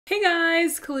Hey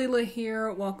guys, Kalila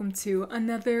here. Welcome to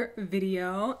another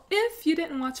video. If you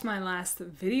didn't watch my last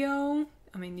video,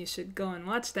 you should go and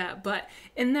watch that. But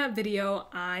in that video,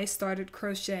 I started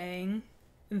crocheting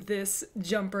this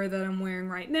jumper that I'm wearing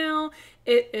right now.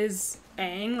 It is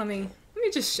Aang. Let me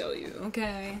just show you,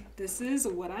 okay? This is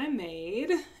what I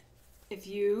made. If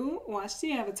you watch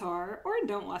the Avatar, or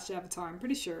don't watch the Avatar, I'm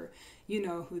pretty sure you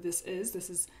know who this is. This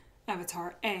is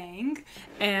Avatar Aang,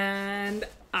 and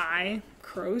I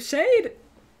crocheted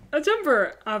a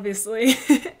jumper, obviously,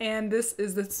 and this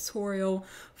is the tutorial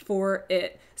for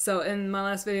it. So in my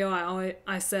last video,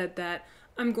 I said that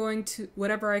I'm going to,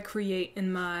 whatever I create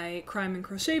in my crime and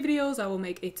crochet videos, I will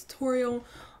make a tutorial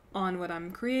on what I'm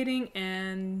creating,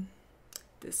 and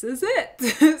this is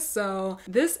it. So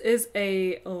this is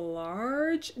a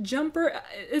large jumper.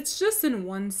 It's just in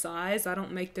one size. I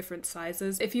don't make different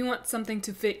sizes. If you want something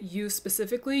to fit you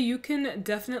specifically, you can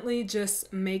definitely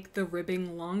just make the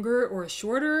ribbing longer or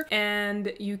shorter,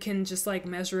 and you can just like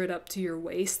measure it up to your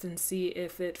waist and see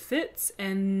if it fits,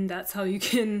 and that's how you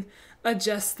can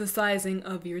adjust the sizing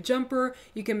of your jumper.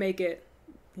 You can make it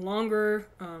longer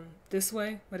this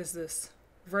way. What is this?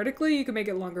 Vertically. You can make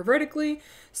it longer vertically.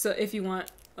 So if you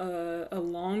want a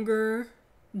longer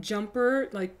jumper,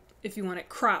 like if you want it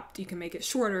cropped, you can make it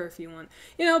shorter if you want,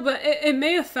 but it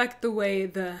may affect the way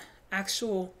the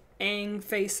actual Aang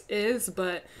face is.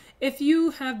 But if you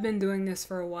have been doing this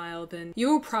for a while, then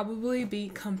you'll probably be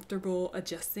comfortable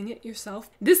adjusting it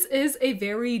yourself. This is a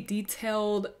very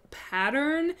detailed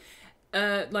pattern,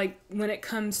 like when it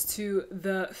comes to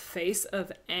the face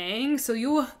of Aang, so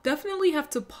you'll definitely have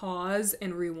to pause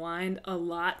and rewind a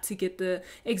lot to get the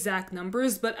exact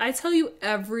numbers, but I tell you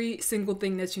every single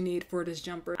thing that you need for this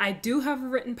jumper. I do have a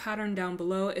written pattern down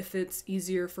below if it's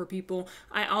easier for people.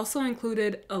 I also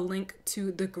included a link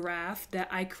to the graph that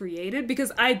I created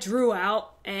because I drew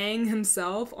out Aang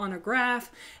himself on a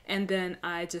graph and then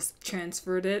I just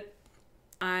transferred it.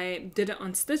 I did it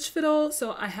on Stitch Fiddle,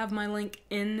 so I have my link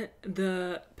in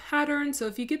the pattern. So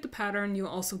if you get the pattern, you'll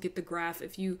also get the graph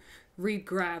if you read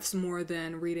graphs more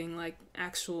than reading like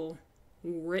actual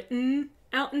written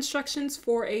out instructions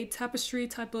for a tapestry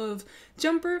type of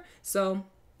jumper. So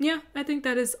yeah, I think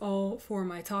that is all for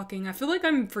my talking. I feel like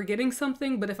I'm forgetting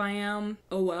something, but if I am,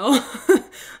 oh well.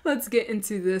 Let's get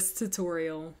into this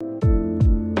tutorial.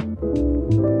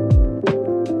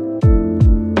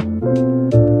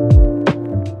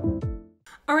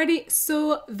 Alrighty,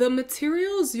 so the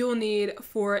materials you'll need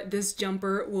for this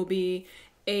jumper will be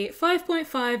a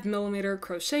 5.5mm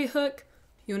crochet hook.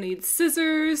 You'll need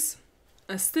scissors,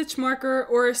 a stitch marker,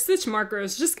 or stitch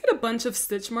markers. Just get a bunch of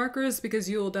stitch markers because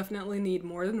you'll definitely need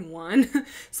more than one.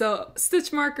 So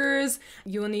stitch markers,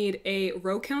 you'll need a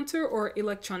row counter or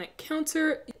electronic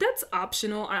counter. That's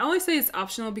optional. I always say it's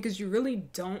optional because you really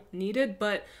don't need it,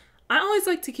 but I always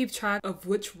like to keep track of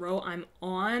which row I'm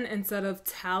on instead of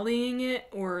tallying it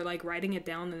or like writing it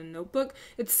down in a notebook.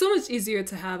 It's so much easier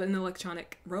to have an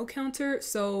electronic row counter,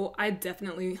 so I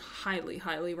definitely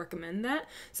highly recommend that.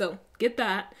 So get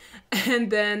that.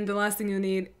 And then the last thing you'll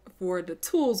need for the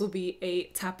tools will be a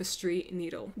tapestry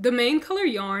needle. The main color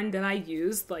yarn that I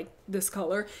used, like this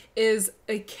color, is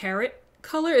a carrot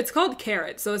color. It's called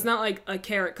Carrot, so it's not like a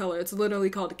carrot color. It's literally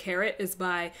called Carrot. It's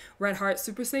by Red Heart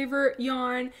Super Saver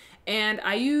yarn, and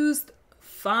I used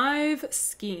 5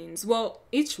 skeins. Well,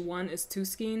 each one is 2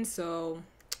 skeins, so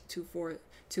 2, 4,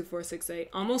 6, 8,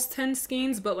 almost 10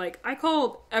 skeins, but like I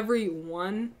called every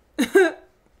one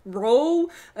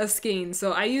roll a skein.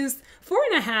 So I used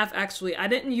 4.5 actually. I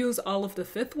didn't use all of the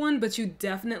 5th one, but you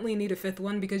definitely need a 5th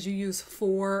one because you use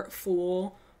 4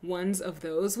 full ones of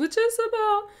those, which is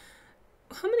about,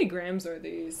 how many grams are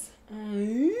these?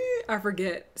 I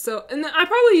forget. So, and I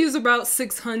probably use about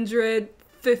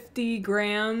 650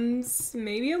 grams,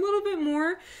 maybe a little bit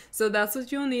more. So that's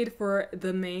what you'll need for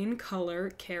the main color,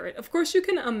 Carrot. Of course, you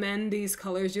can amend these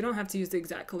colors. You don't have to use the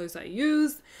exact colors I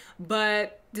used,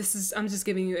 but I'm just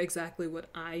giving you exactly what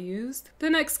I used. The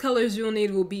next colors you'll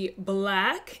need will be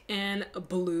black and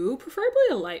blue, preferably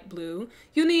a light blue.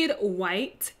 You'll need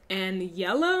white and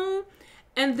yellow.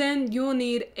 And then you'll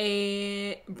need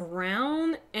a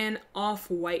brown and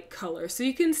off-white color. So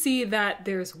you can see that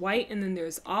there's white and then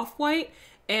there's off-white,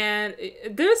 and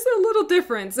there's a little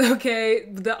difference, okay?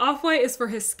 The off-white is for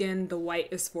his skin, the white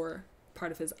is for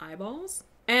part of his eyeballs.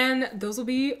 And those will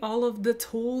be all of the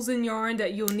tools and yarn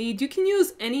that you'll need. You can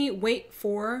use any weight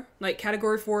 4, like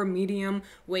category 4 medium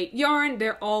weight yarn.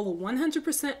 They're all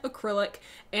 100% acrylic,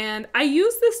 and I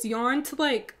use this yarn to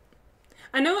like,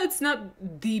 I know it's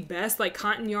not the best, like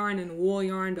cotton yarn and wool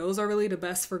yarn, those are really the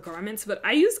best for garments, but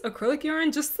I use acrylic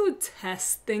yarn just to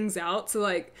test things out, to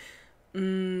like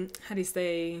how do you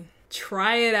say,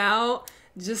 try it out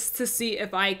just to see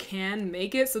if I can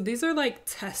make it. So these are like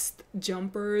test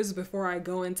jumpers before I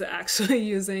go into actually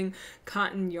using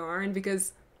cotton yarn,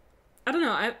 because I don't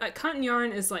know, cotton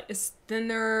yarn is like, it's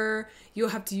thinner, you'll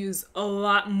have to use a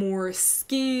lot more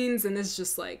skeins, and it's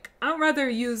just like, I'd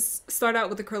rather start out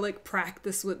with acrylic,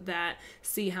 practice with that,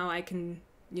 see how I can,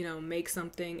 you know, make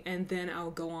something, and then I'll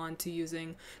go on to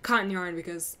using cotton yarn,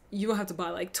 because you will have to buy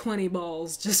like 20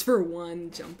 balls just for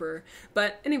one jumper.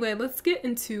 But anyway, let's get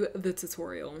into the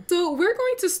tutorial. So we're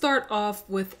going to start off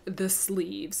with the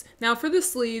sleeves. Now for the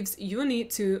sleeves, you will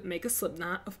need to make a slip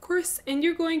knot, of course, and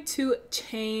you're going to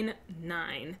chain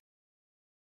 9.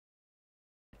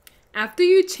 After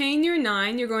you chain your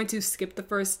 9, you're going to skip the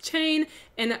first chain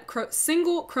and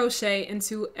single crochet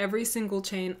into every single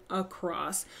chain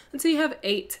across until you have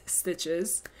 8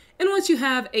 stitches. And once you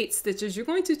have 8 stitches, you're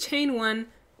going to chain 1,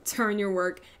 turn your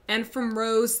work, and from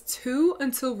rows 2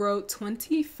 until row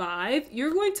 25,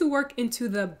 you're going to work into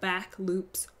the back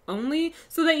loops only,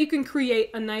 so that you can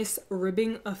create a nice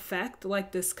ribbing effect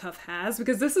like this cuff has,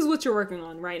 because this is what you're working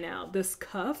on right now, this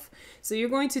cuff. So you're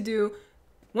going to do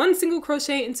 1 single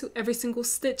crochet into every single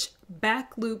stitch,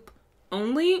 back loop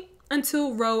only,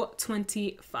 until row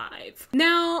 25.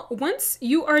 Now, once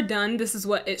you are done, this is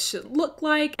what it should look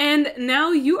like. And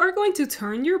now you are going to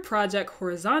turn your project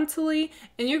horizontally,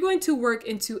 and you're going to work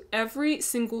into every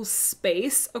single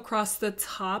space across the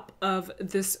top of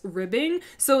this ribbing.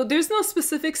 So there's no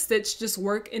specific stitch, just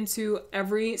work into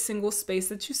every single space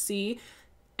that you see,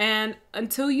 and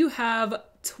until you have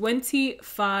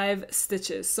 25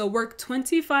 stitches. So work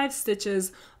 25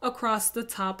 stitches across the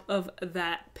top of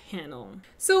that panel.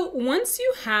 So once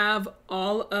you have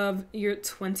all of your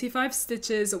 25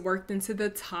 stitches worked into the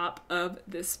top of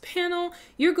this panel,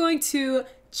 you're going to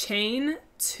chain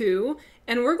 2,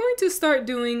 and we're going to start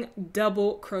doing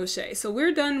double crochet. So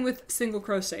we're done with single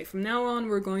crochet. From now on,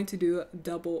 we're going to do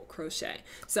double crochet.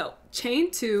 So chain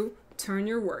 2, turn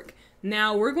your work.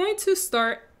 Now we're going to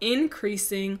start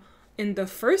increasing in the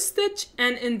first stitch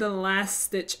and in the last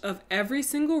stitch of every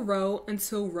single row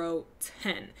until row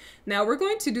 10. Now we're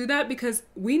going to do that because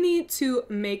we need to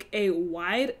make a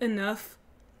wide enough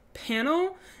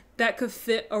panel that could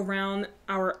fit around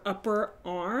our upper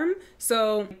arm.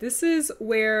 So this is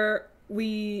where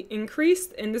we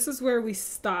increased, and this is where we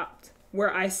stopped,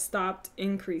 where I stopped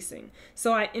increasing.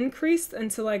 So I increased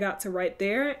until I got to right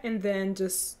there and then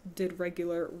just did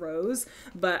regular rows.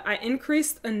 But I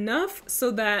increased enough so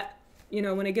that, you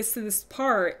know, when it gets to this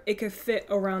part, it could fit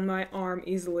around my arm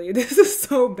easily. This is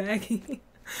so baggy.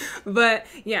 But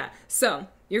yeah, so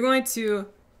you're going to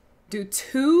do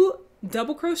 2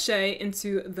 double crochet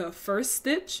into the first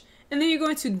stitch, and then you're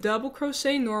going to double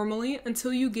crochet normally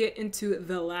until you get into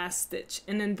the last stitch.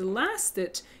 And in the last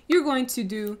stitch, you're going to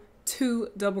do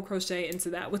 2 double crochet into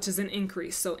that, which is an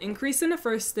increase. So increase in the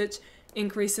first stitch,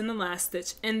 increase in the last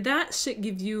stitch, and that should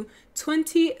give you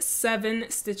 27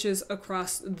 stitches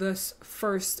across this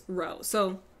first row.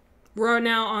 So we're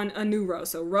now on a new row,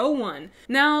 so row 1.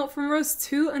 Now from rows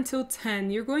 2 until 10,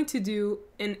 you're going to do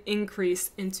an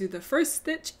increase into the first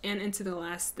stitch and into the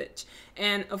last stitch.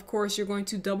 And of course, you're going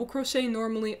to double crochet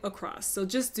normally across. So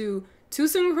just do 2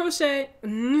 single crochet,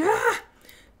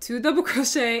 2 double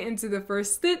crochet into the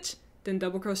first stitch, then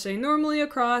double crochet normally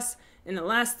across, and the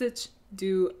last stitch,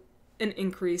 do an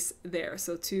increase there.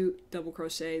 So 2 double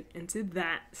crochet into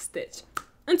that stitch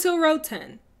until row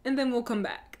 10, and then we'll come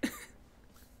back.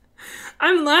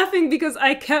 I'm laughing because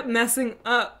I kept messing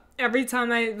up every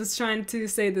time I was trying to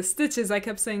say the stitches. I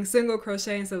kept saying single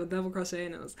crochet instead of double crochet,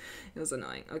 and it was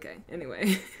annoying. Okay,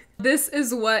 anyway. This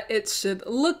is what it should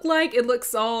look like. It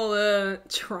looks all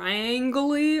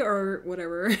triangle-y or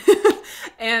whatever.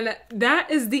 And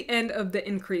that is the end of the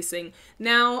increasing.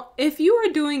 Now, if you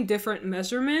are doing different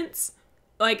measurements,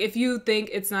 like if you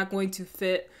think it's not going to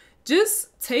fit,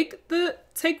 just take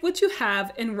what you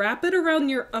have and wrap it around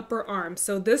your upper arm.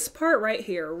 So this part right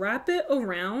here, wrap it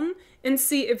around and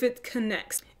see if it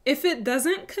connects. If it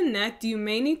doesn't connect, you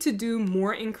may need to do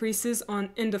more increases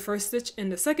in the first stitch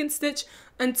and the second stitch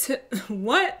until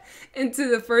into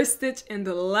the first stitch and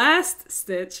the last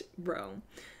stitch row,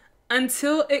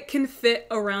 until it can fit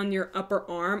around your upper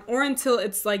arm, or until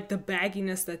it's like the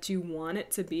bagginess that you want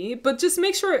it to be. But just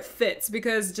make sure it fits,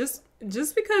 because just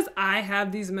because I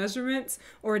have these measurements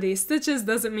or these stitches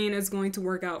doesn't mean it's going to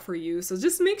work out for you. So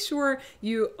just make sure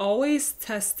you always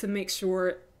test to make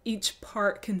sure each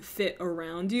part can fit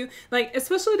around you. Like,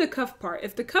 especially the cuff part.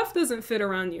 If the cuff doesn't fit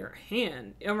around your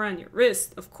hand, around your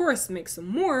wrist, of course, make some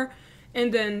more.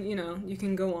 And then, you know, you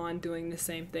can go on doing the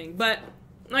same thing. But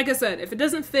like I said, if it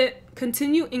doesn't fit,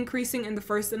 continue increasing in the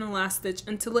first and the last stitch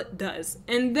until it does.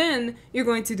 And then you're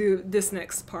going to do this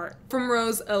next part. From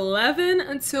rows 11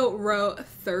 until row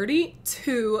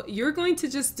 32, you're going to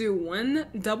just do 1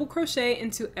 double crochet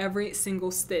into every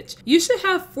single stitch. You should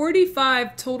have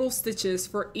 45 total stitches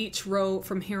for each row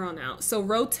from here on out. So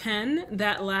row 10,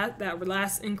 that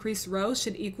last increased row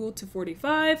should equal to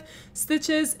 45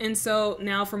 stitches. And so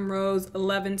now from rows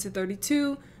 11 to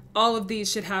 32, all of these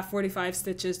should have 45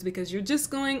 stitches because you're just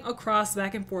going across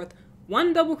back and forth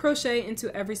 1 double crochet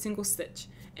into every single stitch.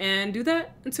 And do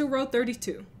that until row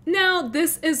 32. Now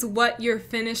this is what your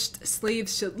finished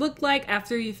sleeves should look like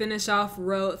after you finish off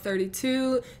row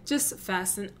 32. Just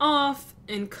fasten off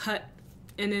and cut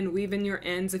and then weave in your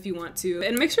ends if you want to.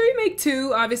 And make sure you make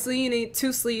 2. Obviously you need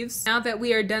 2 sleeves. Now that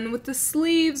we are done with the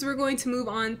sleeves, we're going to move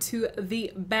on to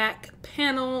the back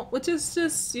panel, which is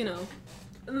just, you know,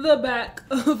 the back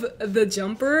of the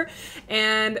jumper.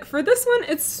 And for this one,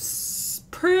 it's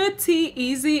pretty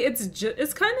easy.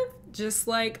 It's kind of just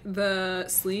like the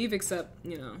sleeve, except,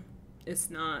 you know, it's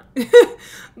not.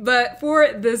 But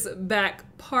for this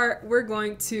back part, we're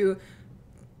going to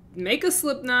make a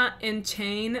slip knot and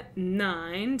chain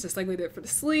 9, just like we did for the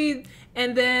sleeve.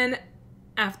 And then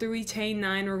after we chain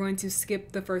 9, we're going to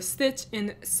skip the first stitch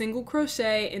and single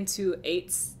crochet into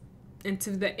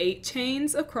the 8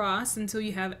 chains across until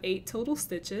you have 8 total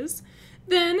stitches.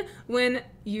 Then when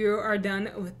you are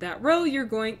done with that row, you're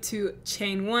going to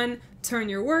chain 1, turn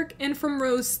your work, and from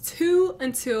rows 2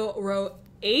 until row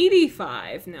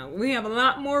 85. Now we have a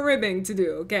lot more ribbing to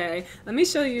do, okay? Let me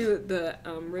show you the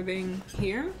ribbing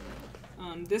here.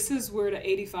 This is where the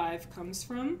 85 comes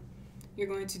from. You're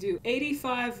going to do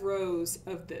 85 rows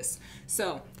of this.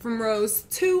 So from rows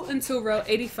 2 until row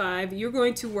 85, you're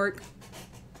going to work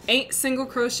 8 single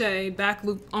crochet back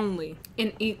loop only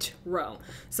in each row.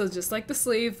 So just like the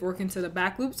sleeve, work into the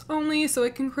back loops only so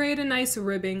it can create a nice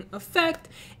ribbing effect,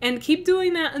 and keep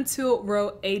doing that until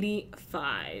row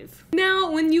 85.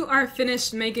 Now when you are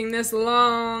finished making this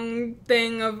long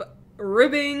thing of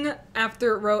ribbing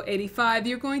after row 85,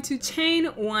 you're going to chain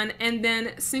 1 and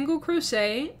then single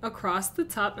crochet across the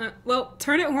top. Well,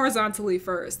 turn it horizontally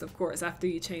first, of course, after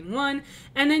you chain 1,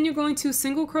 and then you're going to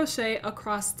single crochet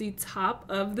across the top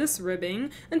of this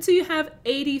ribbing until you have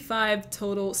 85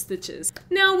 total stitches.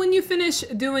 Now when you finish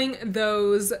doing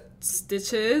those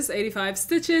stitches, 85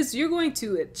 stitches, you're going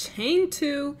to chain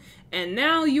 2, and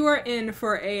now you are in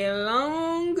for a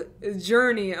long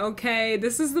journey, okay?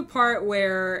 This is the part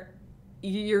where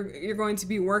you're going to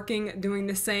be working, doing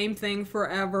the same thing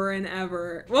forever and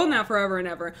ever. Well, not forever and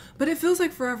ever, but it feels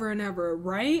like forever and ever,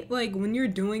 right? Like when you're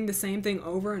doing the same thing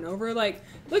over and over, like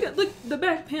look the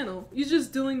back panel. You're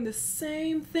just doing the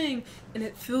same thing and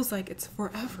it feels like it's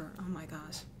forever. Oh my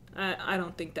gosh. I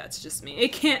don't think that's just me.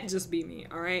 It can't just be me,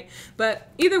 all right? But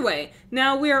either way,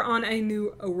 now we are on a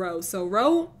new row. So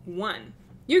row 1.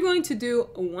 You're going to do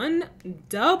 1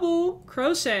 double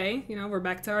crochet, you know, we're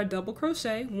back to our double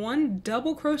crochet, 1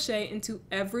 double crochet into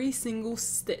every single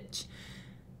stitch.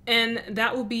 And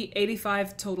that will be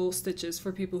 85 total stitches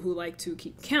for people who like to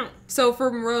keep count. So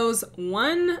from rows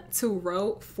 1 to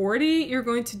row 40, you're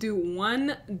going to do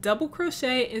 1 double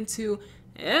crochet into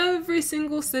every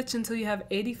single stitch until you have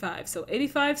 85. So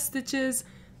 85 stitches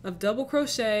of double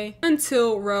crochet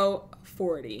until row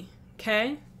 40,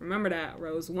 okay? Remember that,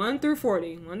 rows 1 through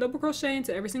 40, 1 double crochet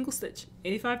into every single stitch,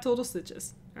 85 total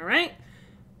stitches, all right?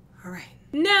 All right.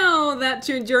 Now that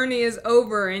your journey is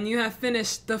over and you have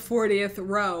finished the 40th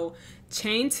row,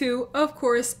 chain 2, of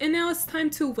course, and now it's time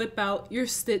to whip out your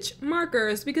stitch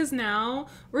markers because now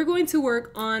we're going to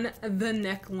work on the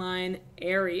neckline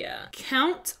area.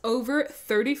 Count over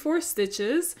 34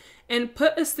 stitches and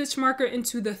put a stitch marker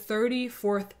into the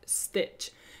 34th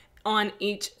stitch on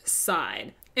each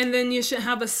side. And then you should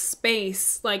have a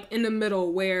space like in the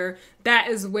middle where that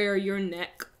is where your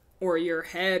neck or your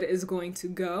head is going to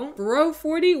go. For row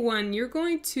 41, you're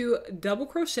going to double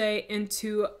crochet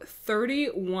into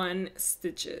 31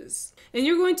 stitches. And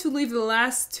you're going to leave the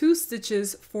last 2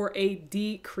 stitches for a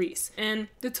decrease. And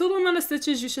the total amount of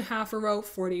stitches you should have for row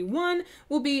 41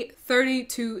 will be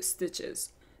 32 stitches.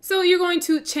 So you're going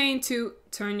to chain 2,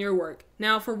 turn your work.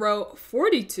 Now for row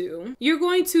 42, you're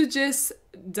going to just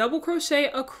double crochet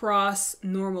across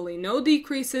normally. No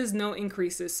decreases, no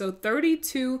increases. So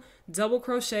 32 double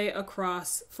crochet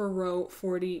across for row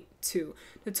 42.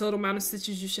 The total amount of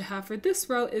stitches you should have for this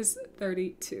row is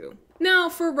 32. Now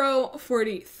for row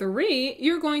 43,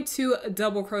 you're going to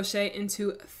double crochet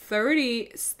into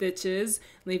 30 stitches,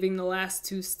 leaving the last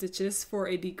 2 stitches for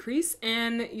a decrease,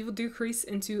 and you will decrease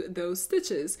into those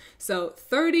stitches. So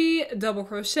 30 double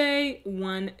crochet,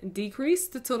 1 decrease.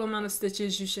 The total amount of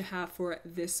stitches you should have for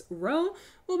this row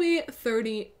will be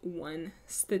 31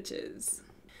 stitches.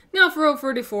 Now for row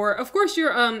 44, of course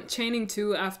you're chaining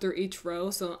 2 after each row,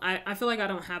 so I feel like I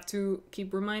don't have to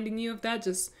keep reminding you of that.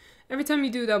 Just every time you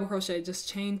do double crochet, just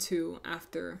chain 2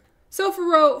 after. So for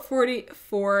row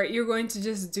 44, you're going to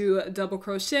just do a double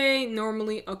crochet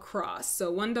normally across.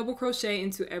 So 1 double crochet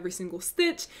into every single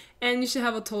stitch, and you should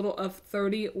have a total of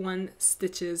 31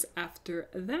 stitches after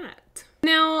that.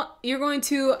 Now you're going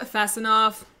to fasten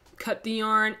off, cut the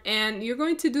yarn, and you're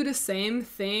going to do the same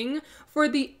thing for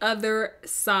the other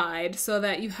side so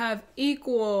that you have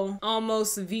equal,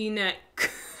 almost V-neck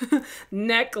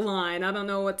neckline. I don't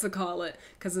know what to call it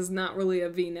because it's not really a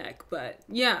V-neck, but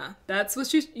yeah, that's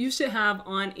what you should have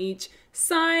on each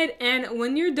side. And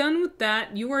when you're done with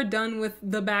that, you are done with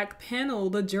the back panel.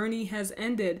 The journey has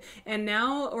ended, and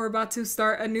now we're about to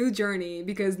start a new journey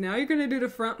because now you're gonna do the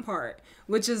front part,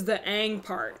 which is the Aang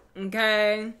part,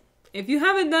 okay? If you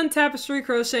haven't done tapestry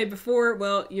crochet before,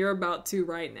 well, you're about to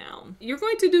right now. You're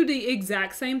going to do the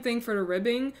exact same thing for the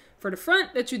ribbing for the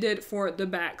front that you did for the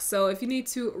back. So if you need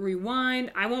to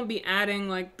rewind, I won't be adding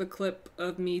like the clip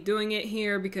of me doing it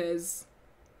here because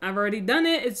I've already done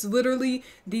it. It's literally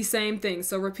the same thing.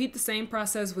 So repeat the same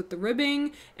process with the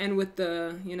ribbing and with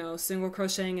the, single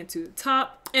crocheting into the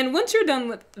top. And once you're done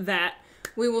with that,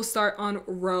 we will start on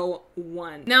row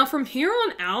 1. Now from here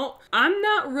on out, I'm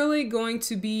not really going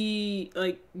to be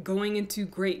like going into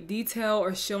great detail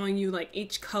or showing you like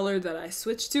each color that I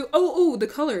switched to. Oh, the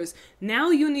colors. Now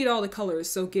you need all the colors.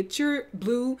 So get your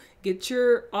blue, get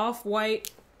your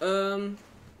off-white,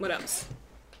 what else?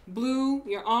 Blue,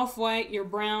 your off-white, your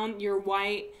brown, your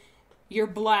white, your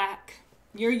black,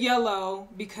 your yellow,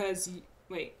 because,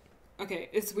 wait, okay,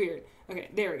 it's weird. Okay,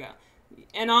 there we go.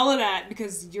 And all of that,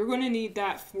 because you're going to need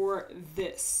that for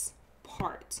this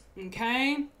part,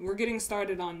 okay? We're getting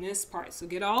started on this part. So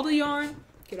get all the yarn,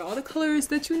 get all the colors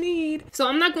that you need. So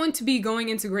I'm not going to be going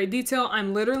into great detail.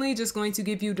 I'm literally just going to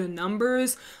give you the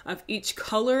numbers of each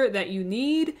color that you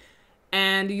need.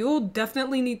 And you'll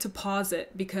definitely need to pause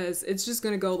it because it's just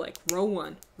going to go like row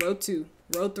 1, row 2,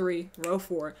 row 3, row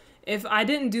 4. If I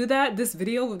didn't do that, this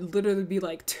video would literally be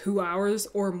like 2 hours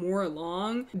or more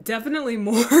long. Definitely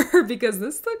more because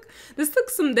this took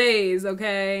some days,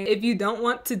 okay? If you don't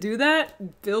want to do that,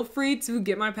 feel free to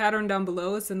get my pattern down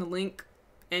below. It's in the link.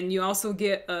 And you also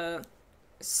get a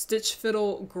stitch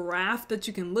fiddle graph that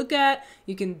you can look at.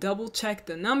 You can double check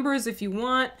the numbers if you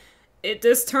want. It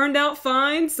just turned out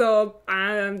fine, so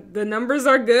the numbers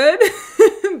are good.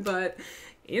 But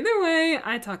either way,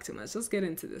 I talk too much. Let's get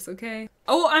into this, okay?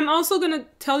 Oh, I'm also gonna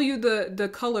tell you the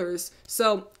colors.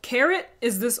 So carrot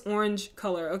is this orange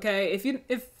color, okay?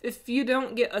 If you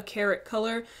don't get a carrot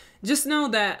color, just know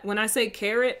that when I say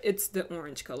carrot, it's the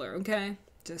orange color, okay?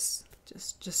 Just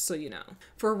so you know.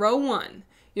 For row 1,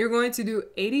 you're going to do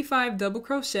 85 double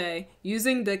crochet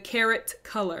using the carrot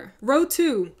color. Row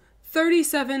 2,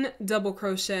 37 double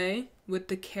crochet with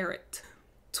the carrot.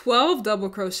 12 double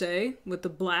crochet with the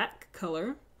black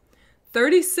color.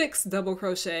 36 double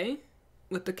crochet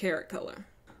with the carrot color.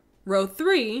 Row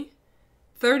 3,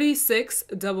 36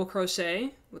 double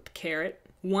crochet with the carrot.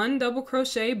 1 double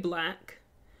crochet black.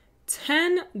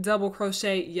 10 double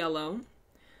crochet yellow.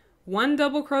 1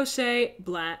 double crochet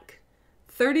black.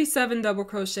 37 double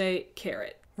crochet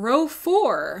carrot. Row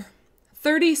 4,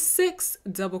 36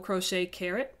 double crochet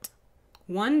carrot.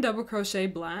 1 double crochet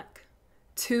black,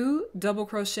 2 double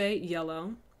crochet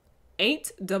yellow,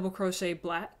 8 double crochet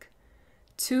black,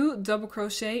 2 double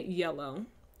crochet yellow,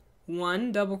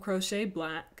 1 double crochet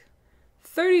black,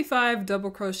 35 double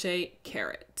crochet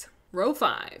carrot. Row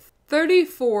 5,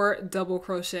 34 double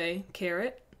crochet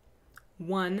carrot,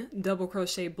 1 double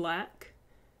crochet black,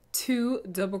 2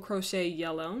 double crochet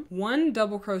yellow, 1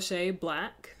 double crochet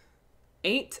black,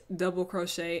 8 double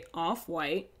crochet off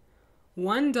white,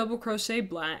 1 double crochet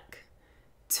black,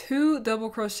 2 double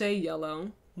crochet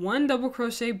yellow, 1 double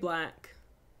crochet black,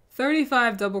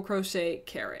 35 double crochet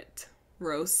carrot.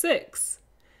 Row 6,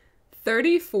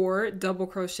 34 double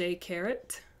crochet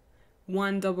carrot,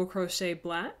 1 double crochet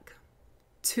black,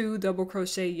 2 double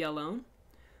crochet yellow,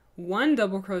 1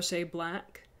 double crochet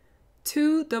black,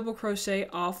 2 double crochet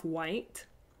off white,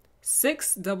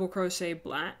 6 double crochet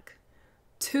black,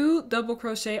 2 double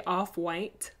crochet off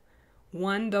white,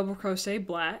 1 double crochet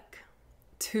black,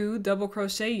 2 double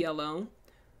crochet yellow,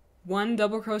 1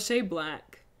 double crochet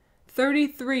black,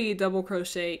 33 double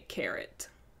crochet carrot.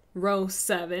 Row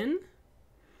 7,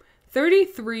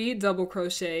 33 double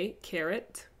crochet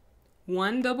carrot,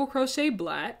 1 double crochet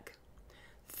black,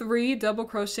 3 double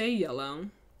crochet yellow,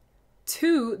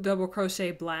 2 double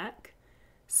crochet black,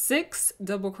 6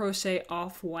 double crochet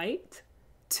off white,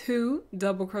 2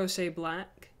 double crochet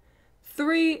black,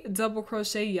 3 double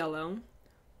crochet yellow,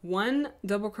 1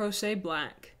 double crochet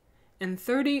black, and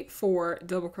 34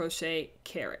 double crochet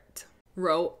carrot.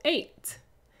 Row 8,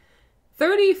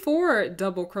 34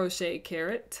 double crochet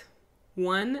carrot,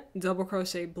 1 double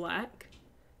crochet black,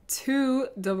 2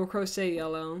 double crochet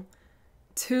yellow,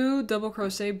 2 double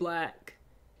crochet black,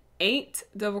 8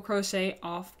 double crochet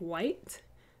off white,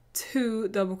 2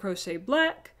 double crochet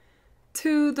black,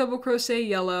 2 double crochet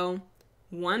yellow,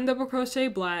 1 double crochet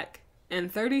black,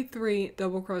 and 33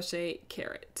 double crochet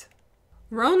carrot.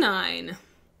 Row 9,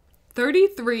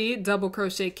 33 double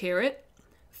crochet carrot,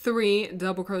 3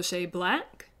 double crochet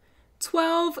black,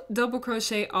 12 double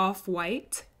crochet off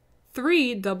white,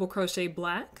 3 double crochet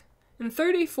black, and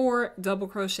 34 double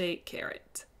crochet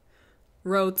carrot.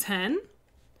 Row 10,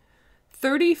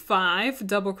 35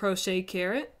 double crochet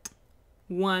carrot,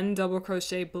 1 double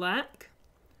crochet black,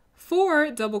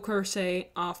 4 double crochet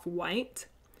off white,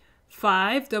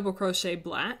 5 double crochet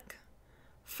black,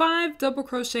 5 double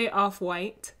crochet off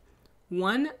white,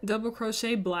 1 double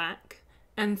crochet black,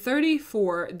 and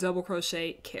 34 double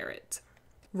crochet carrot.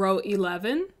 Row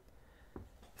 11,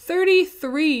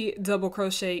 33 double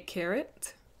crochet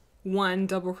carrot, 1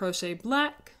 double crochet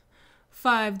black,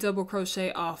 5 double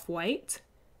crochet off white,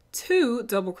 2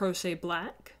 double crochet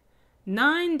black,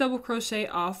 9 double crochet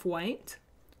off white,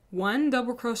 1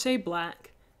 double crochet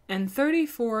black, and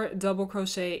 34 double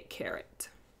crochet carrot.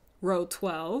 Row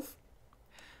 12,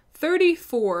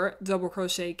 34 double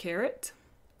crochet carrot,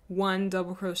 1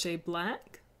 double crochet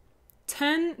black,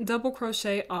 10 double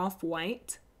crochet off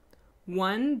white,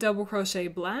 1 double crochet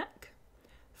black,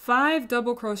 5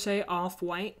 double crochet off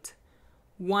white,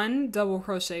 1 double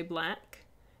crochet black,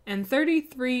 and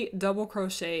 33 double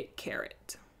crochet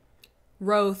carrot.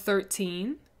 Row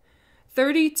 13,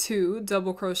 32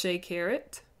 double crochet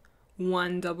carrot,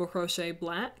 1 double crochet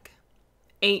black,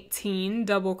 18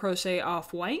 double crochet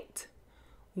off white,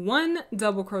 1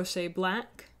 double crochet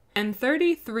black, and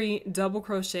 33 double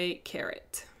crochet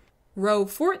carrot. Row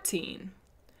 14,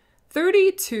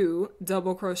 32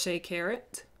 double crochet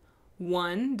carrot,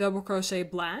 1 double crochet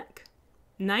black,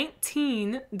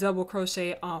 19 double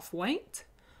crochet off white,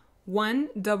 1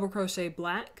 double crochet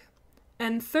black,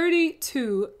 and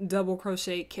 32 double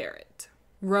crochet carrot.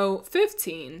 Row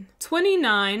 15,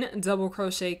 29 double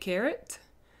crochet carrot,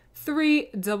 3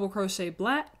 double crochet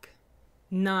black,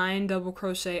 9 double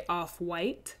crochet off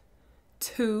white,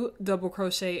 2 double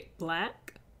crochet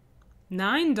black,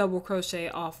 9 double crochet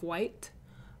off white,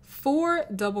 4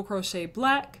 double crochet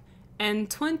black, and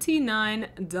 29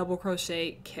 double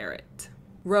crochet carrot.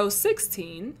 Row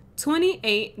 16,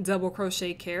 28 double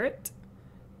crochet carrot,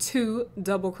 2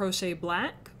 double crochet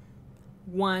black,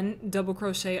 1 double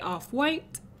crochet off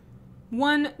white,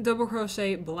 1 double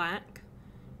crochet black,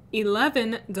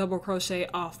 11 double crochet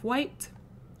off white,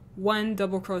 1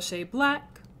 double crochet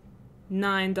black,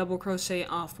 9 double crochet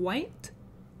off white,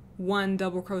 1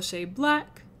 double crochet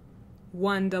black,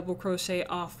 1 double crochet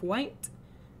off white,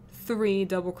 3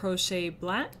 double crochet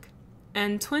black,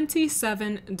 and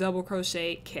 27 double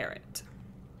crochet carrot.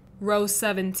 Row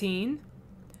 17,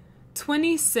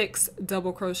 26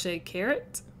 double crochet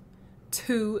carrot,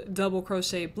 2 double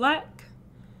crochet black,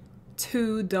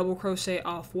 2 double crochet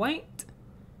off white,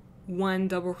 1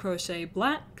 double crochet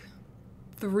black,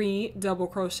 3 double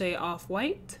crochet off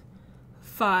white,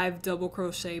 5 double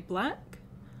crochet black,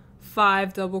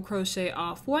 5 double crochet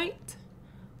off white,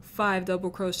 5 double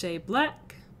crochet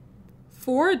black,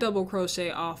 4 double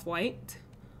crochet off white,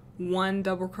 1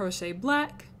 double crochet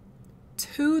black,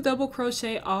 2 double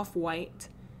crochet off white,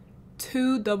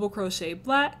 2 double crochet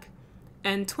black,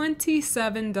 and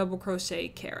 27 double crochet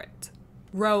carrot.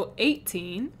 Row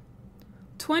 18,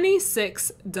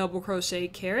 26 double crochet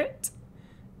carrot,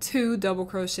 2 double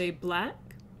crochet black,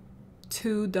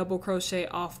 2 double crochet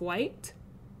off white,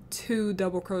 2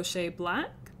 double crochet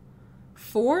black,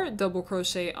 4 double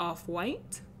crochet off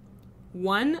white,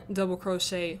 1 double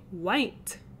crochet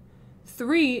white,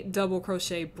 3 double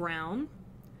crochet brown,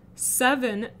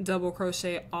 7 double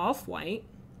crochet off white,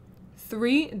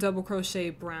 3 double crochet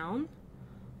brown,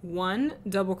 1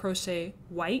 double crochet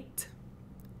white,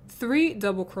 3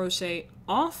 double crochet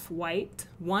off white,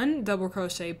 1 double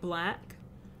crochet black,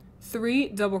 3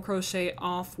 double crochet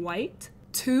off white,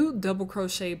 2 double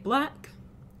crochet black,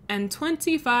 and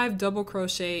 25 double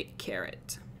crochet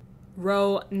carrot.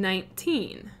 Row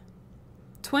 19,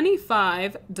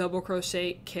 25 double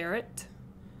crochet carrot,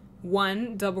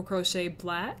 1 double crochet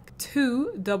black,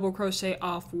 2 double crochet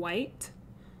off white,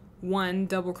 1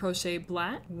 double crochet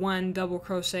black, 1 double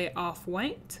crochet off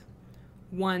white,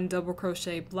 1 double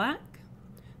crochet black,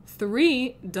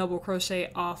 3 double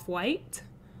crochet off white,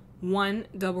 1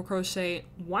 double crochet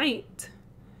white,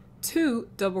 2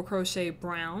 double crochet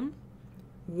brown,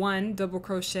 1 double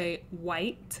crochet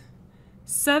white,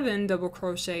 7 double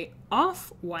crochet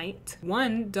off white,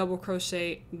 1 double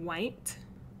crochet white,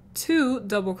 2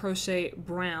 double crochet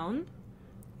brown,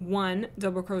 1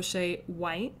 double crochet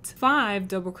white, 5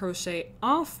 double crochet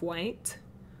off white,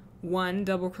 1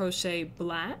 double crochet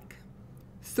black,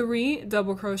 3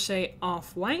 double crochet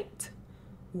off white,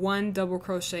 1 double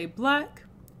crochet black,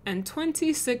 and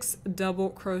 26 double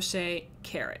crochet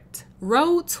carrot.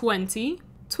 Row 20,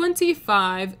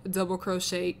 25 double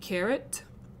crochet carrot,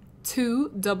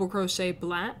 2 double crochet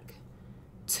black,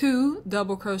 2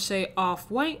 double crochet off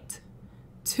white,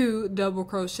 2 double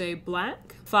crochet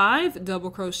black, 5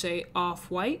 double crochet off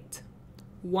white,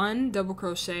 1 double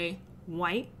crochet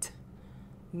white,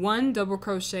 1 double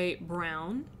crochet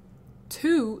brown,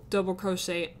 2 double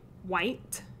crochet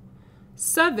white,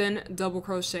 7 double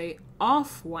crochet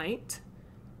off white,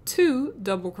 2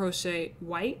 double crochet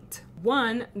white,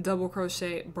 1 double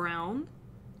crochet brown,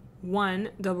 1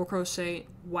 double crochet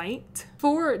white,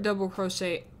 4 double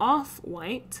crochet off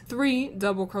white, 3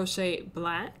 double crochet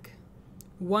black,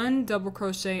 1 double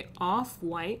crochet off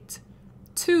white,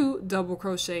 2 double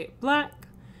crochet black,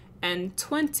 and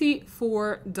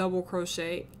 24 double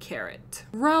crochet carrot.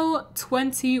 Row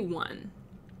 21,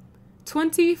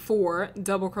 24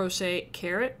 double crochet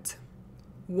carrot,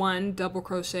 1 double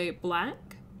crochet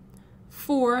black,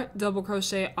 4 double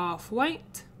crochet off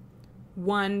white,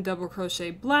 1 double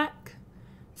crochet black,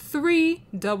 3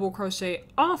 double crochet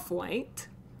off white,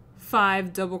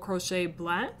 5 double crochet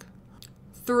black,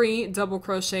 3 double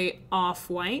crochet off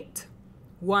white,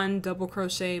 1 double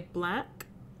crochet black,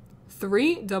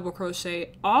 3 double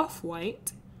crochet off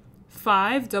white,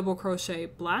 5 double crochet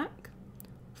black,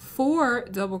 4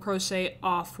 double crochet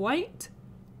off white,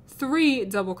 3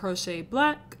 double crochet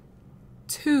black,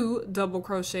 2 double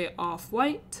crochet off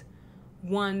white,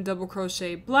 1 double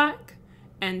crochet black,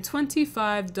 and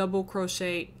 25 double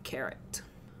crochet carrot.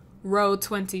 Row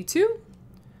 22,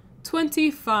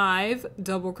 25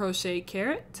 double crochet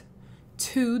carrot,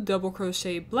 2 double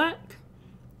crochet black,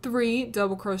 3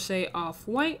 double crochet off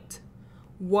white,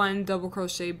 1 double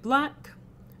crochet black,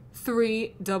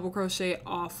 3 double crochet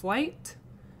off white,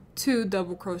 2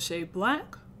 double crochet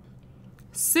black,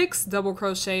 6 double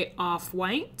crochet off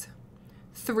white,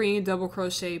 3 double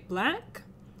crochet black,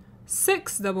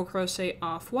 6 double crochet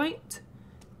off white,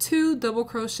 2 double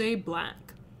crochet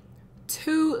black,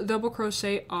 2 double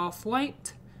crochet off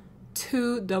white,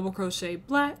 2 double crochet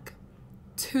black,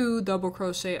 2 double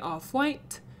crochet off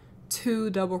white, 2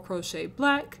 double crochet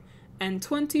black, and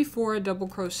 24 double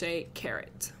crochet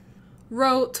carrot.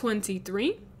 Row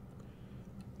 23,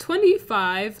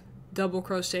 25 double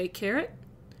crochet carrot,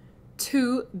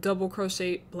 2 double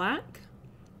crochet black,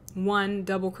 1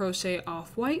 double crochet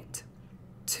off white,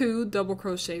 2 double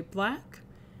crochet black,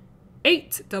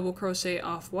 8 double crochet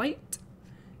off white,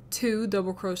 2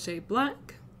 double crochet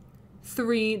black,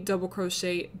 3 double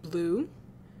crochet blue,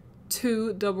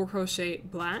 2 double crochet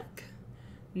black,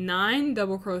 9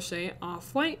 double crochet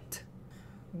off white,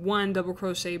 1 double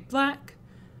crochet black,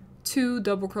 2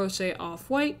 double crochet off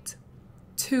white,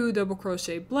 2 double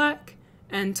crochet black,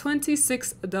 and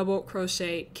 26 double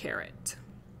crochet carrot.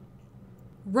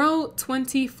 Row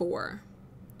 24,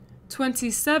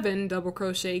 27 double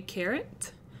crochet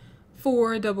carrot,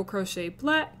 4 double crochet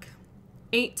black,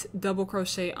 8 double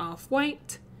crochet off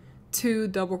white, 2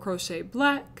 double crochet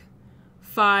black,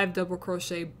 5 double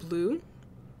crochet blue,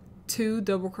 2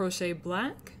 double crochet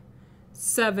black,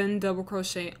 7 double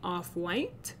crochet off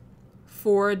white,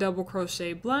 4 double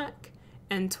crochet black,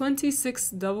 and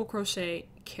 26 double crochet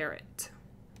carrot.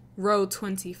 Row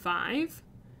 25,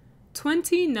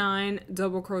 29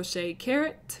 double crochet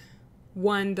carrot,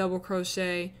 1 double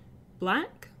crochet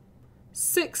black,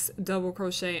 6 double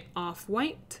crochet off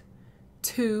white,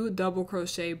 2 double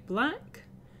crochet black,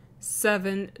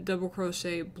 7 double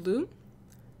crochet blue,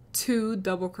 2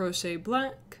 double crochet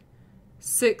black,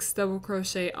 6 double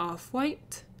crochet off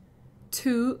white,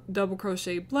 2 double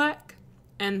crochet black,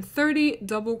 and 30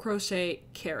 double crochet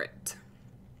carrot.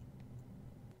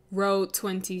 Row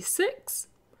 26,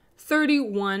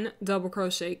 31 double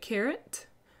crochet carrot,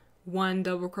 1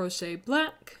 double crochet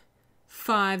black,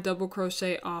 5 double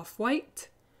crochet off white,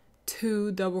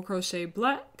 2 double crochet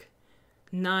black,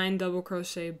 9 double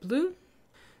crochet blue,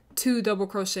 2 double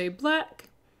crochet black,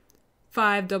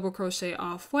 5 double crochet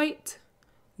off white,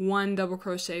 1 double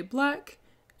crochet black,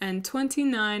 and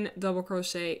 29 double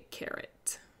crochet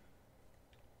carrot.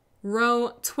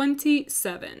 Row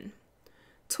 27.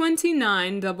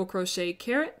 29 double crochet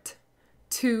carrot,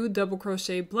 2 double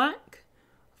crochet black,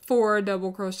 4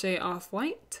 double crochet off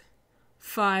white,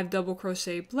 5 double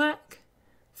crochet black,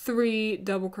 3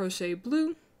 double crochet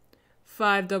blue,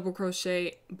 5 double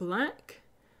crochet black,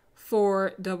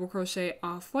 4 double crochet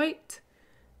off white,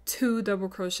 2 double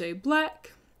crochet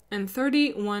black, and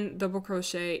 31 double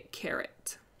crochet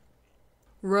carrot.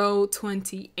 Row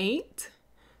 28.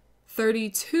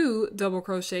 32 double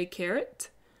crochet carrot,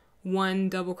 1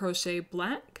 double crochet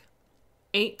black,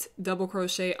 8 double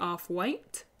crochet off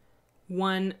white,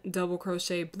 1 double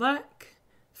crochet black,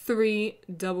 3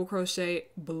 double crochet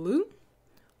blue,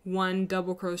 1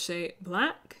 double crochet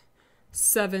black,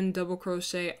 7 double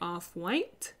crochet off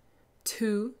white,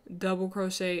 2 double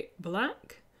crochet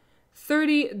black,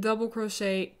 30 double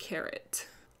crochet carrot.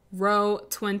 Row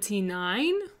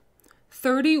 29.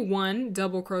 31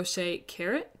 double crochet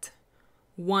carrot,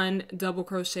 1 double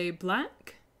crochet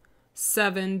black,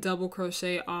 7 double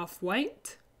crochet off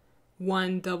white,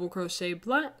 1 double crochet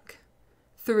black,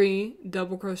 3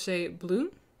 double crochet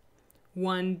blue,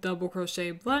 1 double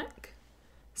crochet black,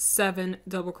 7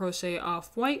 double crochet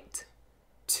off white,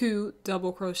 2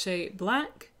 double crochet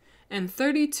black, and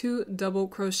 32 double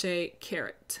crochet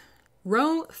carrot.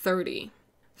 Row 30.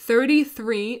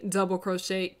 33 double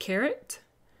crochet carrot,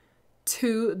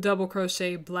 2 double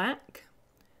crochet black,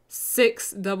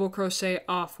 6 double crochet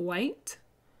off white,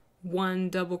 1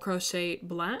 double crochet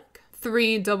black,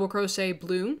 3 double crochet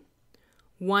blue,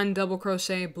 1 double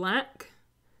crochet black,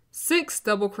 6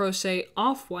 double crochet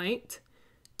off white,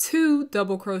 2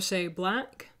 double crochet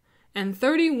black, and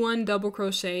 31 double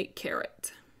crochet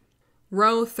carrot.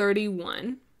 Row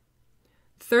 31.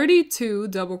 32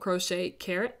 double crochet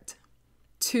carrot,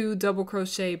 2 double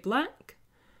crochet black,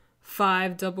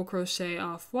 5 double crochet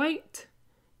off white,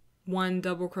 1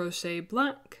 double crochet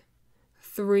black,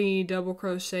 3 double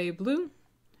crochet blue,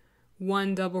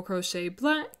 1 double crochet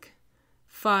black,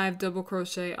 5 double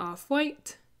crochet off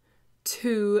white,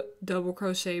 2 double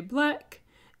crochet black,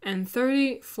 and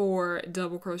 34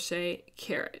 double crochet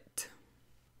carrot.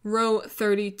 Row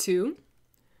 32.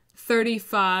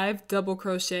 35 double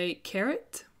crochet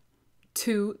carrot,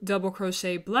 2 double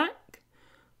crochet black,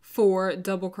 4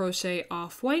 double crochet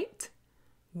off white,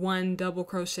 1 double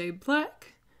crochet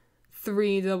black,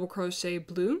 3 double crochet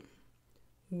blue,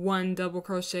 1 double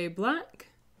crochet black,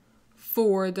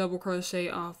 4 double crochet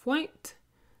off white,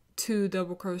 2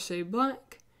 double crochet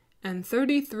black, and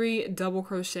 33 double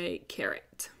crochet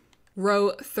carrot.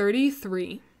 Row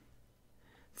 33.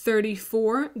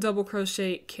 34 double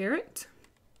crochet carrot,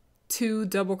 2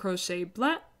 double crochet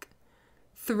black,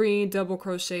 3 double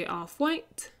crochet off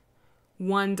white,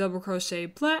 1 double crochet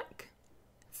black,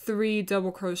 3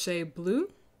 double crochet blue,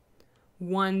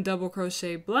 1 double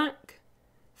crochet black,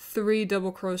 3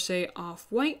 double crochet off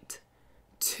white,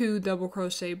 2 double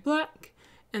crochet black,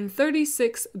 and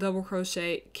 36 double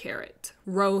crochet carrot.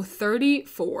 Row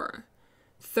 34.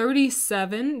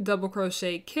 37 double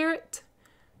crochet carrot,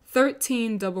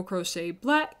 13 double crochet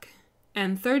black,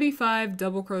 and 35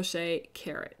 double crochet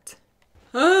carrot.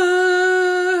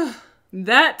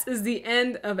 That is the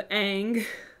end of Aang.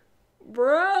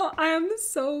 Bro, I am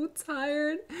so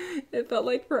tired. It felt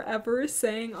like forever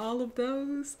saying all of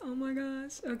those. Oh my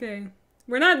gosh. Okay.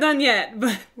 We're not done yet,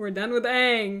 but we're done with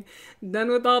Aang.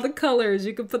 Done with all the colors.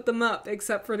 You can put them up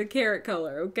except for the carrot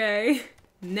color, okay?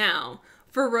 Now,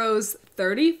 for rows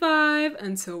 35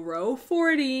 until row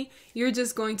 40, you're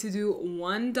just going to do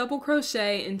 1 double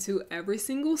crochet into every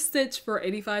single stitch for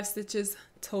 85 stitches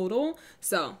total.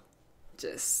 So,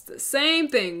 just the same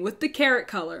thing with the carrot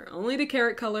color, only the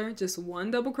carrot color, just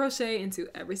 1 double crochet into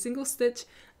every single stitch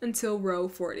until row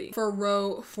 40. For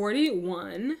row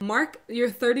 41, mark your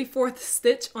 34th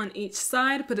stitch on each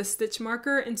side, put a stitch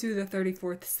marker into the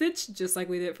 34th stitch, just like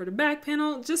we did for the back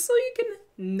panel, just so you can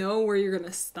know where you're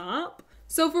gonna stop.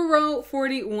 So for row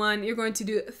 41, you're going to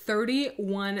do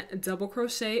 31 double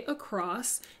crochet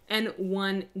across and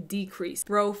 1 decrease.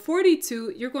 Row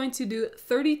 42, you're going to do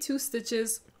 32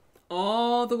 stitches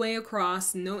all the way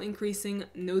across, no increasing,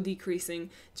 no decreasing,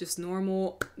 just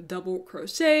normal double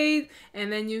crochet,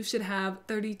 and then you should have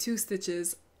 32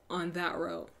 stitches on that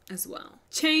row as well.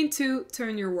 Chain 2,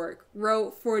 turn your work.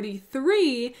 Row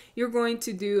 43, you're going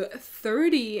to do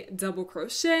 30 double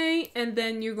crochet, and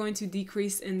then you're going to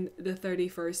decrease in the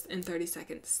 31st and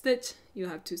 32nd stitch. You'll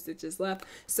have 2 stitches left.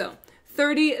 So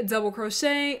 30 double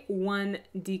crochet, 1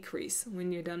 decrease.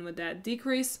 When you're done with that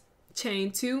decrease,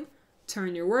 chain 2,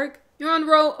 turn your work. You're on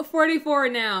row 44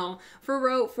 now. For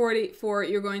row 44,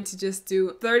 you're going to just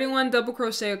do 31 double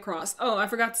crochet across. Oh, I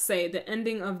forgot to say, the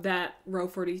ending of that row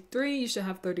 43, you should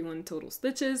have 31 total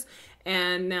stitches.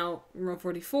 And now row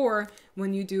 44,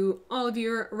 when you do all of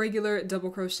your regular double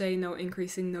crochet, no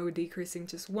increasing, no decreasing,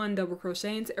 just one double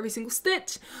crochet into every single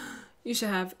stitch, you should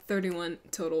have 31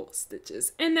 total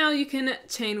stitches. And now you can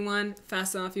chain one,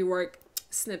 fasten off your work,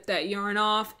 snip that yarn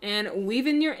off, and weave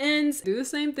in your ends. Do the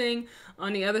same thing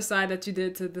on the other side that you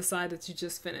did to the side that you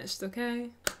just finished,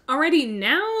 okay? Alrighty,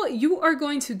 now you are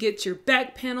going to get your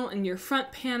back panel and your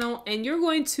front panel, and you're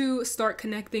going to start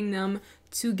connecting them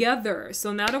together.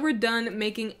 So now that we're done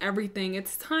making everything,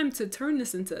 it's time to turn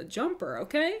this into a jumper,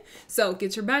 okay? So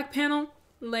get your back panel,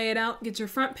 lay it out, get your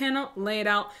front panel, lay it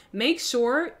out. Make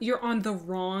sure you're on the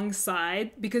wrong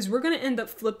side because we're gonna end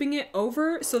up flipping it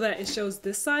over so that it shows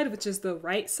this side, which is the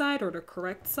right side or the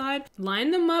correct side. Line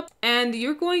them up and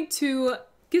you're going to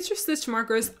get your stitch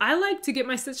markers. I like to get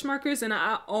my stitch markers and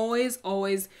I always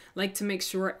like to make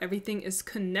sure everything is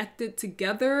connected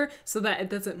together so that it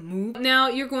doesn't move. Now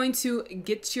you're going to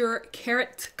get your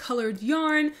carrot colored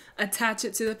yarn, attach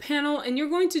it to the panel, and you're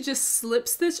going to just slip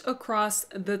stitch across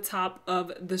the top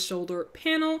of the shoulder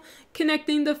panel,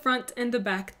 connecting the front and the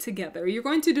back together. You're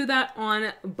going to do that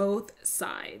on both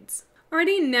sides.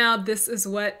 Alrighty, now this is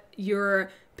what your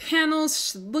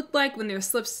panels should look like when they're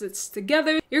slip stitched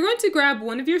together. You're going to grab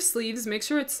one of your sleeves, make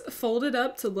sure it's folded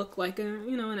up to look like a,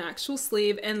 an actual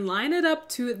sleeve, and line it up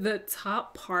to the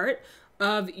top part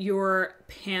of your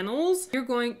panels. You're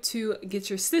going to get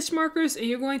your stitch markers and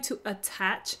you're going to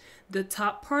attach the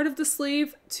top part of the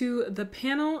sleeve to the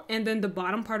panel and then the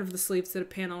bottom part of the sleeve to the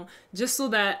panel, just so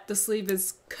that the sleeve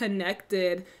is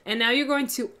connected. And now you're going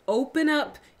to open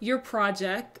up your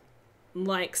project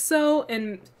like so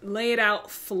and lay it out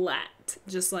flat,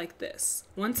 just like this.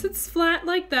 Once it's flat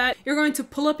like that, you're going to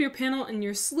pull up your panel and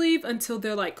your sleeve until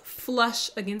they're like flush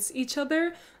against each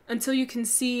other, until you can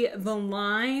see the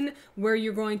line where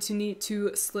you're going to need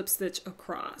to slip stitch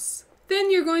across. Then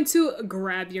you're going to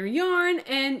grab your yarn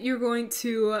and you're going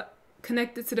to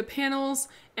connect it to the panels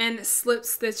and slip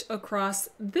stitch across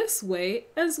this way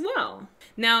as well.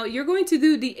 Now you're going to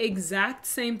do the exact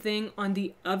same thing on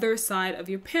the other side of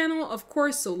your panel, of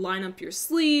course, so line up your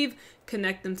sleeve,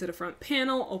 connect them to the front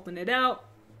panel, open it out,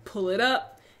 pull it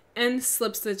up, and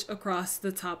slip stitch across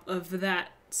the top of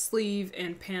that sleeve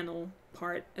and panel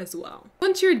part as well.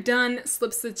 Once you're done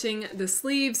slip stitching the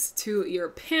sleeves to your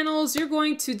panels, you're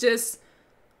going to just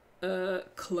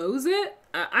close it.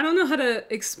 I don't know how to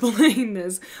explain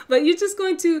this, but you're just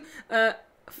going to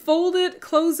fold it,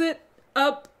 close it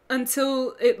up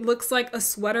until it looks like a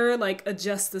sweater, like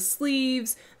adjust the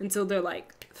sleeves until they're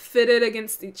like fitted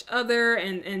against each other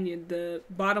and the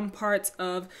bottom parts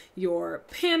of your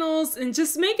panels, and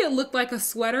just make it look like a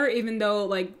sweater even though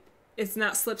like it's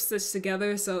not slip stitched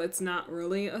together, so it's not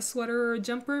really a sweater or a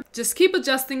jumper. Just keep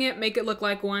adjusting it, make it look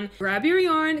like one. Grab your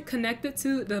yarn, connect it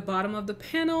to the bottom of the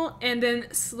panel, and then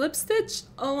slip stitch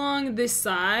along the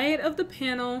side of the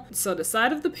panel. So the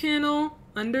side of the panel,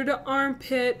 under the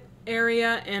armpit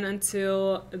area, and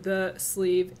until the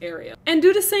sleeve area. And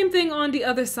do the same thing on the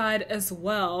other side as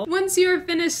well. Once you're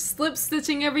finished slip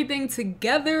stitching everything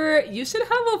together, you should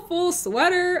have a full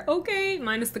sweater, okay?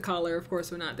 Minus the collar, of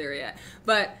course, we're not there yet.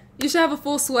 But you should have a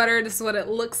full sweater. This is what it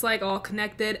looks like, all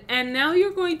connected. And now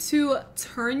you're going to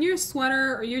turn your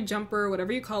sweater or your jumper,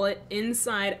 whatever you call it,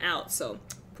 inside out. So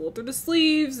pull through the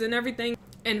sleeves and everything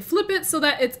and flip it so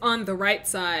that it's on the right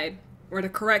side or the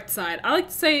correct side. I like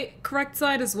to say correct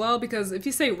side as well, because if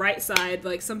you say right side,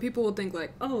 like some people will think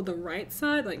like, oh, the right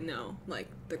side? Like no, like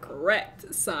the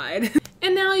correct side.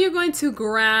 And now you're going to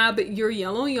grab your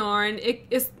yellow yarn.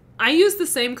 I use the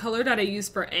same color that I use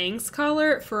for Aang's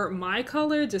color for my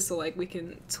color, just so like we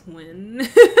can twin.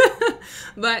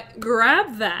 But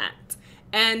grab that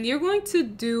and you're going to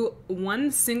do one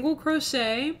single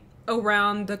crochet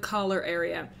around the collar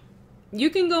area. You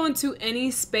can go into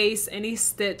any space, any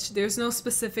stitch. There's no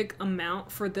specific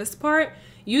amount for this part.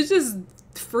 You just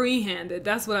freehand it.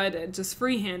 That's what I did. Just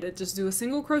freehand it. Just do a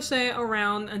single crochet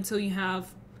around until you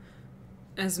have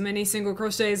as many single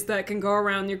crochets that can go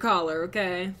around your collar,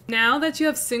 okay? Now that you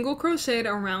have single crocheted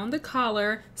around the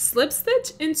collar, slip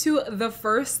stitch into the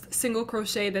first single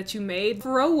crochet that you made.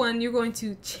 For row 1, you're going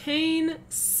to chain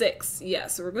 6.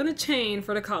 Yes, we're gonna chain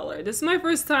for the collar. This is my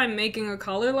first time making a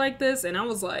collar like this, and I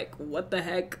was like, what the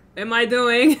heck am I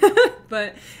doing?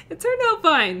 But it turned out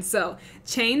fine. So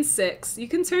chain 6. You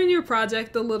can turn your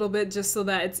project a little bit just so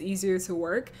that it's easier to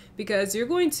work, because you're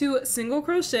going to single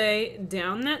crochet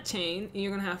down that chain and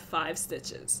you're gonna have 5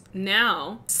 stitches.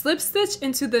 Now slip stitch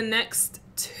into the next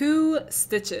 2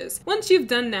 stitches. Once you've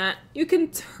done that, you can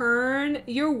turn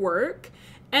your work,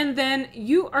 and then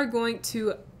you are going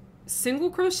to single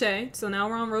crochet. So now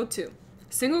we're on row 2.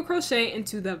 Single crochet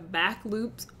into the back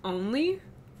loops only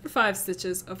for 5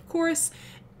 stitches, of course,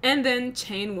 and then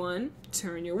chain 1,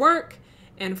 turn your work.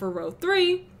 And for row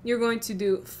 3, you're going to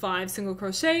do 5 single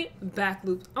crochet, back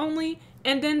loops only,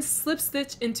 and then slip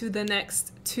stitch into the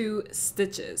next 2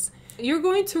 stitches. You're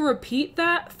going to repeat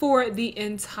that for the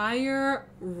entire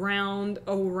round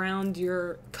around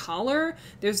your collar.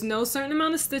 There's no certain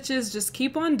amount of stitches. Just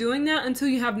keep on doing that until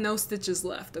you have no stitches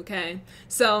left, okay?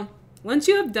 So once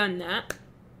you have done that,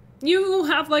 you will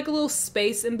have like a little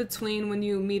space in between when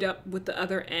you meet up with the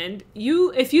other end.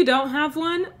 If you don't have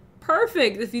one,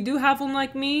 perfect. If you do have one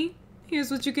like me,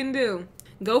 here's what you can do.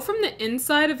 Go from the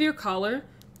inside of your collar,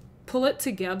 pull it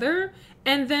together,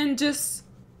 and then just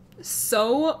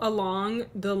sew along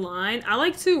the line. I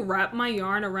like to wrap my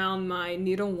yarn around my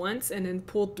needle once and then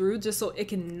pull through just so it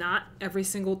can knot every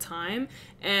single time.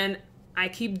 And I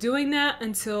keep doing that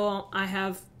until I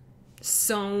have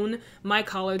sewn my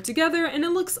collar together and it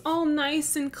looks all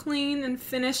nice and clean and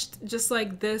finished just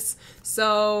like this.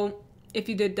 So if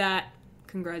you did that,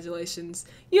 congratulations.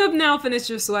 You have now finished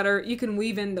your sweater. You can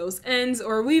weave in those ends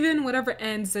or weave in whatever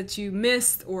ends that you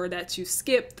missed or that you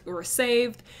skipped or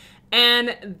saved.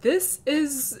 And this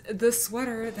is the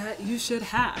sweater that you should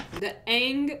have. The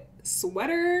Aang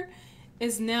sweater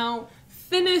is now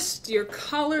finished. Your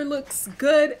collar looks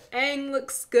good. Aang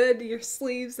looks good. Your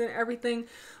sleeves and everything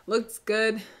looks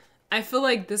good. I feel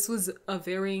like this was a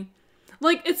very,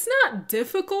 like, it's not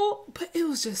difficult, but it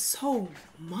was just so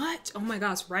much. Oh my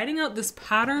gosh, writing out this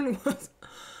pattern was,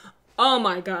 oh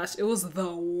my gosh, it was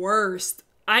the worst.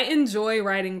 I enjoy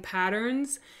writing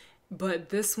patterns, but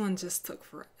this one just took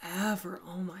forever.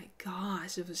 Oh my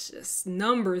gosh, it was just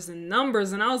numbers and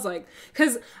numbers. And I was like,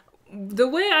 because the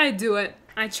way I do it,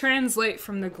 I translate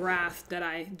from the graph that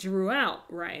I drew out,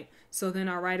 right? So then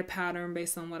I write a pattern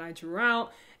based on what I drew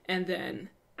out, and then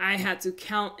I had to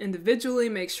count individually,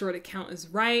 make sure the count is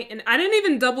right. And I didn't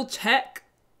even double check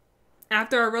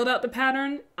after I wrote out the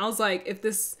pattern. I was like, if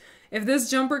this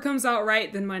jumper comes out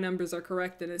right, then my numbers are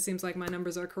correct, and it seems like my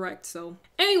numbers are correct. So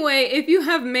anyway, if you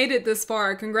have made it this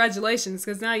far, congratulations,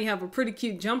 because now you have a pretty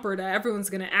cute jumper that everyone's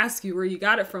going to ask you where you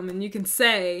got it from, and you can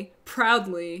say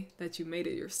proudly that you made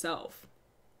it yourself.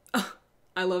 Oh,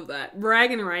 I love that.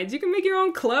 Bragging rights. You can make your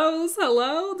own clothes.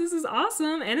 Hello? This is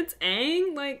awesome. And it's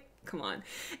Aang. Like, come on.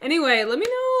 Anyway, let me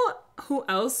know who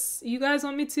else you guys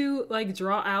want me to, like,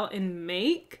 draw out and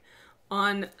make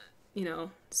on, you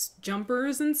know,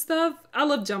 jumpers and stuff. I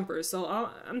love jumpers, so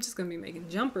I'm just gonna be making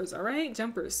jumpers, all right?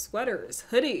 Jumpers, sweaters,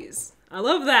 hoodies. I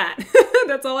love that.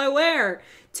 That's all I wear.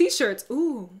 T-shirts.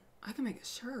 Ooh, I can make a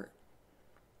shirt.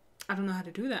 I don't know how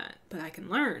to do that, but I can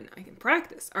learn. I can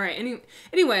practice. All right,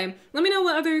 anyway, let me know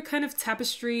what other kind of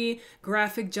tapestry,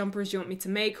 graphic jumpers you want me to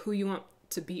make, who you want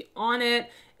to be on it,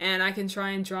 and I can try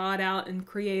and draw it out and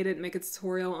create it, make a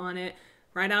tutorial on it,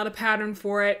 write out a pattern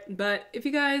for it. But if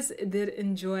you guys did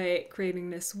enjoy creating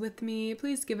this with me,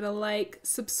 please give it a like,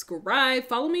 subscribe,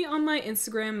 follow me on my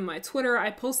Instagram and my Twitter. I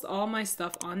post all my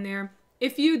stuff on there.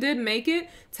 If you did make it,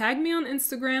 tag me on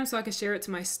Instagram so I can share it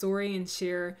to my story and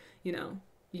share, you know,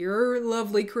 your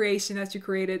lovely creation that you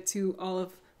created to all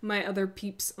of my other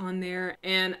peeps on there.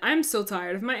 And I'm so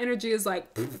tired. If my energy is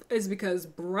like, it's because,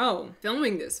 bro,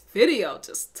 filming this video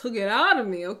just took it out of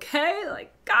me, okay?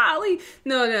 Like, golly.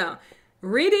 No.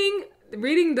 Reading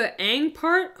the Aang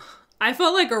part, I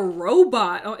felt like a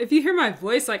robot. Oh, if you hear my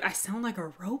voice, like, I sound like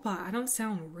a robot. I don't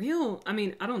sound real. I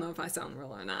mean, I don't know if I sound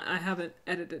real or not. I haven't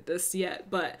edited this yet,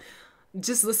 but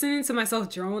just listening to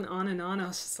myself drone on and on, I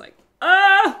was just like,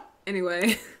 ah!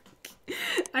 Anyway,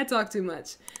 I talk too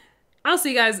much. I'll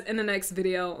see you guys in the next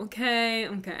video, okay?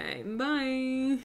 Okay, bye.